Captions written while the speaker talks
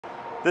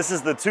This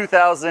is the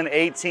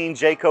 2018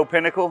 Jayco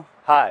Pinnacle.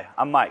 Hi,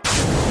 I'm Mike.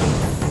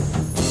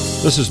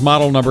 This is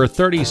model number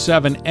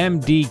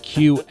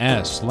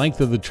 37MDQS.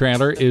 Length of the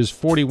trailer is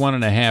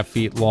 41.5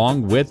 feet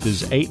long. Width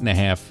is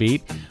 8.5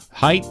 feet.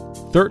 Height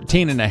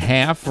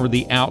 13.5 for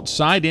the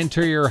outside.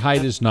 Interior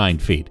height is 9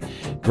 feet.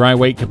 Dry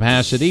weight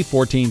capacity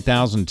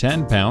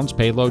 14,010 pounds.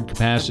 Payload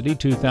capacity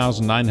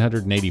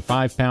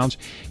 2,985 pounds.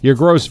 Your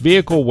gross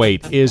vehicle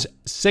weight is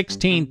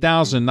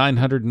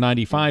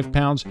 16,995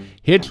 pounds.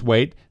 Hitch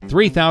weight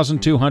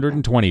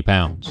 3,220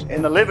 pounds.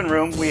 In the living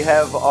room, we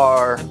have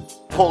our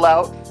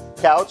pull-out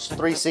couch,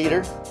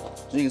 3-seater.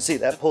 You can see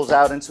that pulls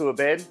out into a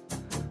bed.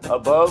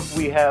 Above,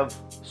 we have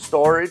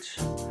storage.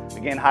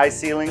 Again, high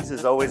ceilings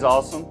is always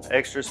awesome,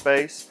 extra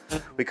space.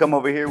 We come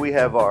over here, we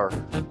have our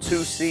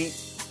 2-seat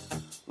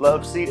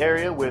love seat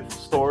area with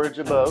storage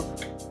above,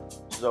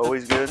 which is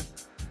always good.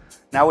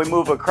 Now we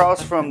move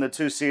across from the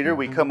 2-seater,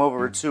 we come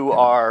over to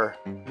our,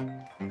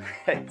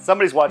 hey,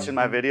 somebody's watching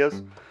my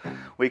videos.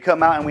 We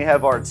come out and we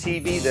have our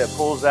TV that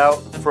pulls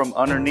out from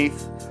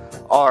underneath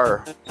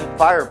our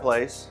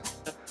fireplace,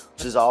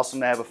 which is awesome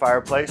to have a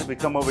fireplace. We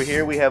come over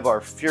here, we have our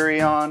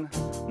Furrion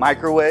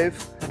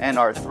microwave and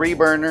our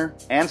 3-burner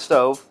and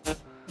stove.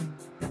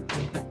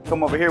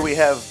 Come over here, we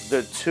have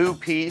the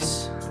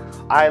 2-piece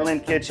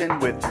island kitchen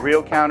with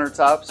real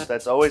countertops.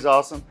 That's always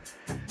awesome.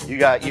 You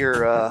got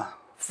your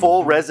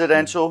full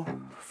residential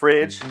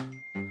fridge,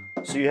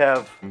 so you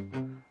have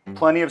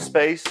plenty of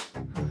space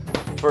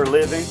for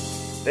living.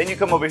 Then you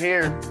come over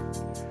here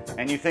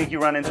and you think you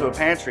run into a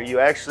pantry. You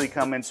actually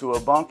come into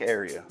a bunk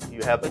area.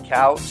 You have a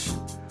couch,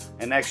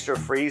 an extra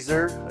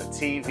freezer, a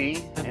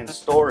TV, and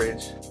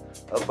storage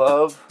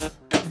above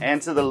and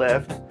to the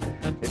left.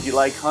 If you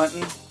like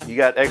hunting, you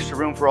got extra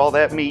room for all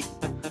that meat.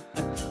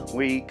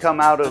 We come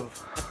out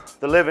of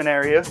the living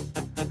area.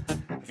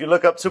 If you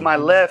look up to my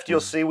left, you'll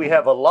see we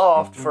have a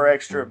loft for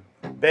extra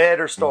bed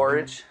or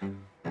storage.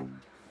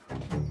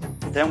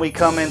 Then we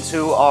come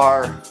into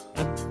our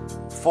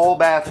full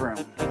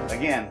bathroom.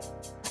 Again,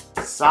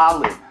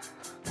 solid.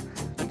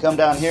 You come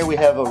down here, we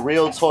have a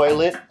real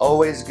toilet,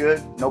 always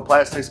good. No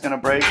plastic's gonna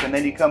break. And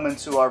then you come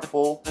into our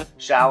full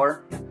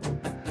shower.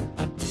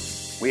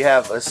 We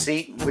have a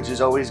seat, which is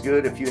always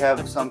good. If you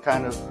have some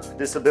kind of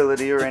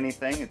disability or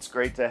anything, it's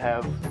great to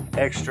have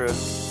extra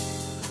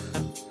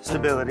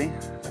stability.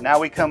 Now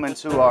we come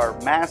into our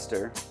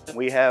master.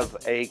 We have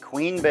a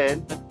queen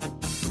bed.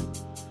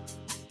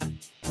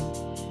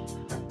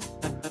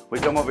 We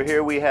come over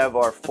here, we have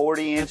our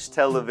 40-inch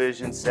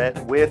television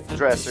set with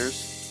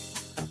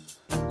dressers.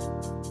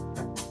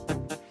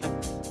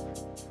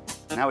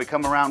 Now we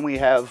come around, we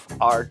have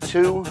our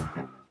 2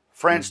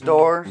 French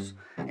doors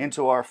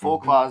into our full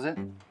closet.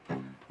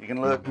 You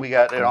can look, we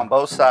got it on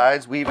both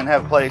sides. We even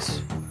have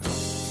place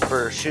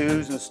for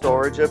shoes and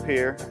storage up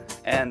here.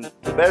 And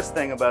the best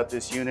thing about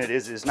this unit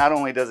is not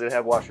only does it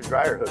have washer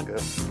dryer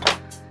hookup,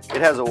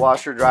 it has a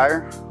washer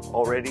dryer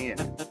already,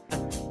 and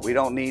we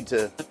don't need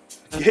to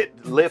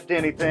lift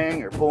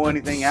anything or pull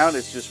anything out.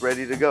 It's just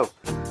ready to go.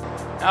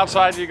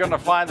 Outside, you're going to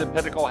find the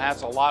Pinnacle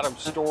has a lot of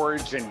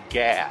storage and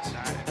gas.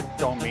 I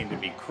don't mean to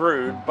be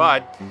crude,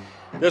 but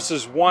this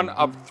is one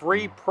of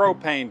 3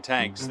 propane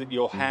tanks that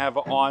you'll have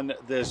on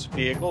this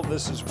vehicle.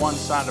 This is one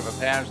side of a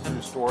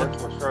pass-through storage.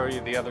 We'll show you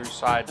the other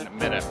side in a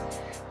minute.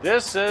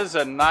 This is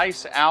a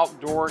nice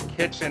outdoor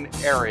kitchen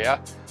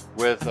area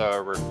with a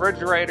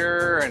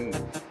refrigerator and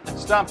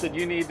stuff that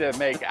you need to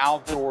make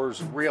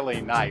outdoors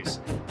really nice.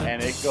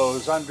 And it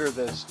goes under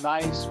this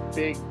nice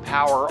big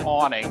power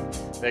awning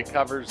that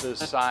covers this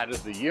side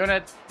of the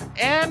unit.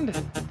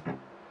 And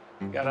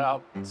got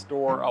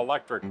outdoor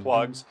electric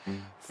plugs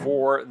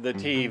for the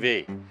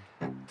TV.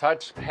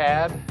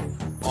 Touchpad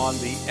on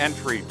the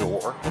entry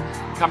door.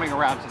 Coming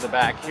around to the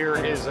back, here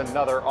is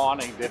another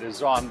awning that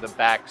is on the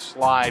back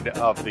slide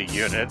of the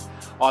unit.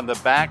 On the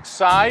back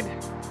side,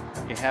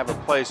 you have a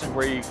place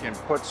where you can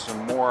put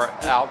some more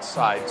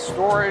outside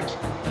storage.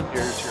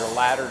 Here's your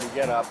ladder to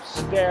get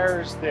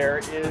upstairs. There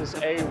is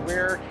a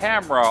rear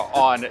camera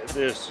on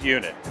this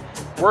unit.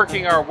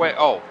 Working our way,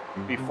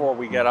 before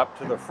we get up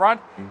to the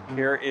front,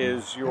 here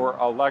is your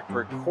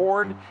electric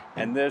cord,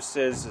 and this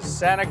is a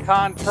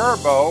Sanacon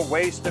Turbo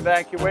waste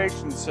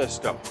evacuation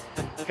system.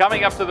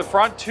 Coming up to the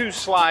front, 2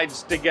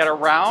 slides to get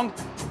around,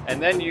 and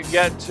then you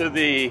get to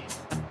the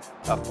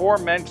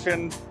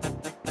aforementioned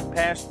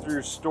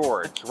pass-through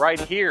storage. Right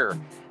here,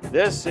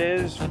 this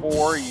is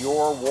for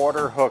your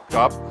water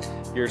hookup.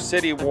 Your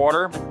city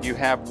water, you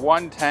have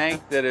 1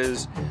 tank that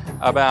is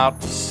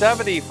about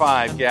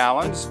 75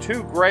 gallons,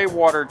 2 gray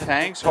water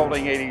tanks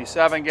holding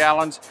 87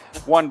 gallons,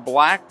 1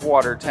 black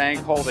water tank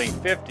holding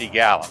 50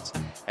 gallons.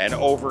 And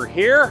over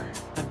here,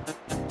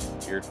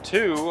 your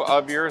 2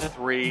 of your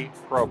 3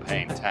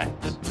 propane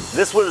tanks.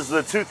 This was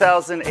the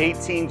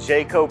 2018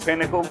 Jayco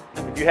Pinnacle.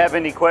 If you have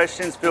any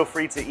questions, feel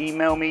free to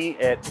email me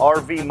at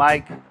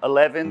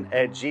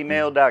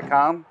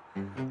rvmike11@gmail.com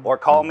or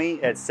call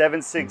me at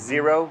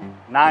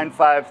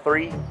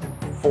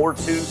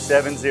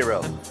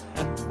 760-953-4270.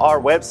 Our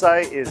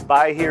website is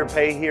Buy Here,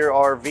 Pay Here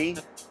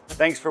RV.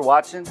 Thanks for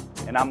watching,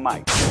 and I'm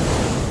Mike.